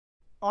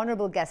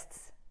Honorable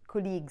guests,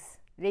 colleagues,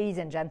 ladies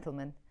and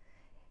gentlemen,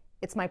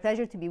 it's my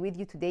pleasure to be with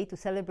you today to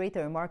celebrate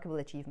a remarkable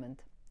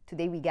achievement.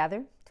 Today we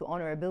gather to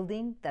honor a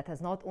building that has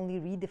not only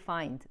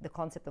redefined the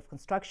concept of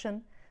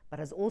construction, but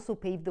has also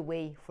paved the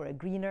way for a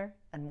greener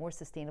and more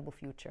sustainable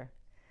future.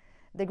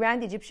 The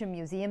Grand Egyptian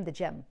Museum, the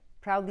GEM,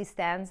 proudly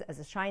stands as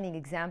a shining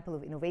example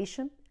of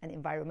innovation and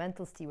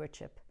environmental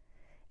stewardship,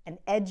 an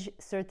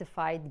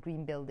EDGE-certified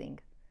green building.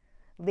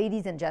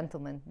 Ladies and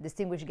gentlemen,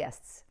 distinguished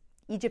guests,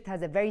 Egypt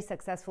has a very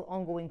successful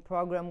ongoing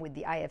program with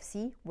the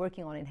IFC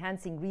working on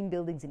enhancing green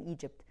buildings in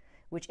Egypt,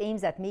 which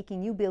aims at making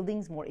new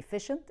buildings more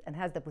efficient and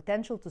has the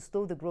potential to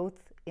slow the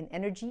growth in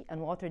energy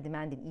and water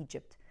demand in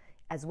Egypt,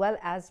 as well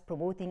as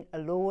promoting a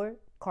lower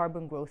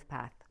carbon growth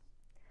path.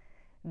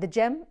 The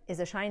GEM is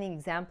a shining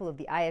example of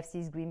the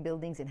IFC's Green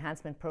Buildings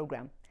Enhancement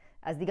Program,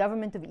 as the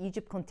government of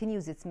Egypt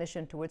continues its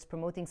mission towards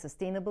promoting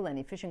sustainable and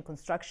efficient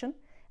construction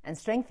and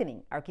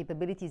strengthening our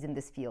capabilities in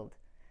this field.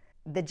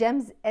 The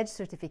GEM's EDGE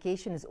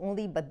certification is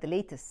only but the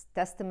latest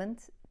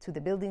testament to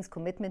the building's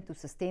commitment to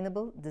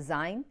sustainable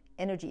design,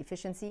 energy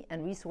efficiency,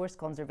 and resource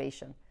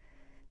conservation.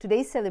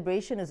 Today's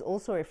celebration is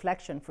also a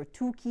reflection for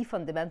two key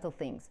fundamental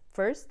things.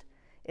 First,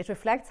 it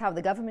reflects how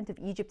the government of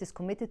Egypt is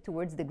committed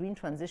towards the green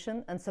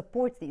transition and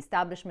supports the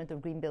establishment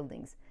of green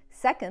buildings.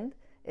 Second,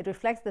 it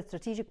reflects the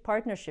strategic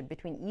partnership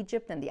between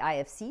Egypt and the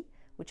IFC,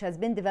 which has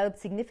been developed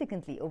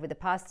significantly over the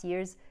past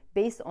years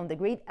based on the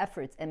great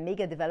efforts and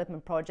mega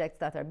development projects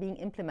that are being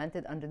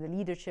implemented under the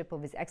leadership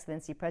of His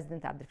Excellency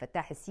President Abdel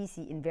Fattah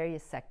el-Sisi in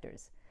various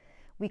sectors.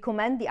 We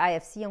commend the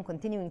IFC on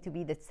continuing to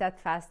be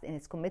steadfast in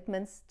its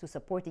commitments to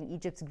supporting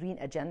Egypt's green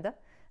agenda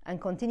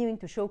and continuing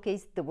to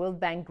showcase the World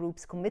Bank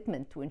Group's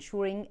commitment to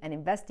ensuring and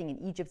investing in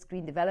Egypt's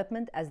green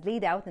development as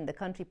laid out in the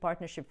Country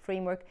Partnership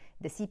Framework,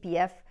 the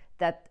CPF,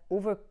 that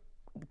over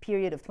the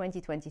period of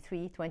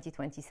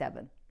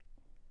 2023-2027.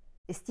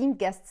 Esteemed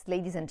guests,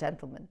 ladies and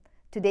gentlemen,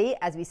 today,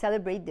 as we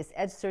celebrate this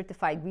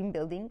EDGE-certified green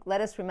building, let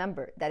us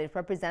remember that it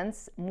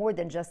represents more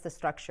than just a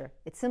structure.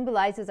 It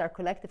symbolizes our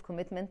collective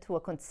commitment to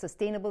a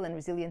sustainable and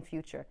resilient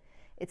future.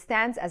 It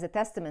stands as a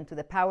testament to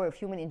the power of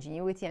human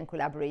ingenuity and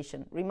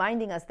collaboration,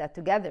 reminding us that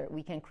together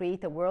we can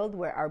create a world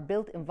where our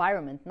built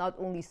environment not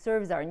only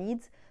serves our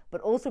needs, but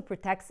also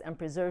protects and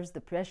preserves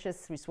the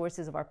precious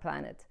resources of our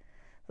planet.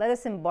 Let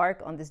us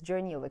embark on this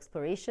journey of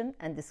exploration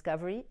and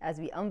discovery as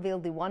we unveil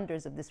the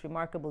wonders of this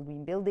remarkable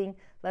green building.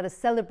 Let us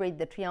celebrate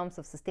the triumphs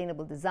of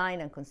sustainable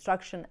design and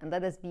construction, and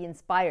let us be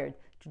inspired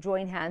to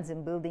join hands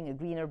in building a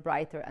greener,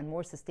 brighter, and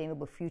more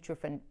sustainable future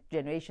for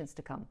generations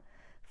to come.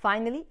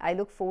 Finally, I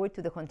look forward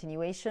to the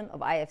continuation of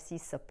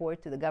IFC's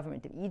support to the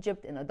government of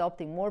Egypt in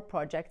adopting more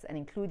projects and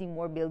including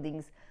more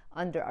buildings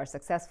under our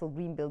successful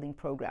green building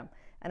program.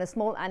 And a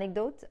small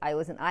anecdote, I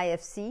was in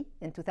IFC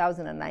in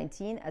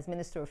 2019 as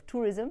Minister of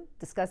Tourism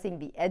discussing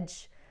the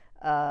EDGE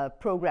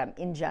program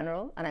in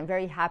general, and I'm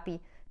very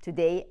happy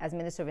today as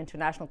Minister of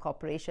International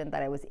Cooperation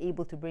that I was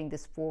able to bring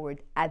this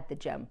forward at the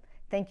GEM.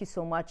 Thank you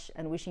so much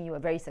and wishing you a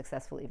very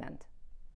successful event.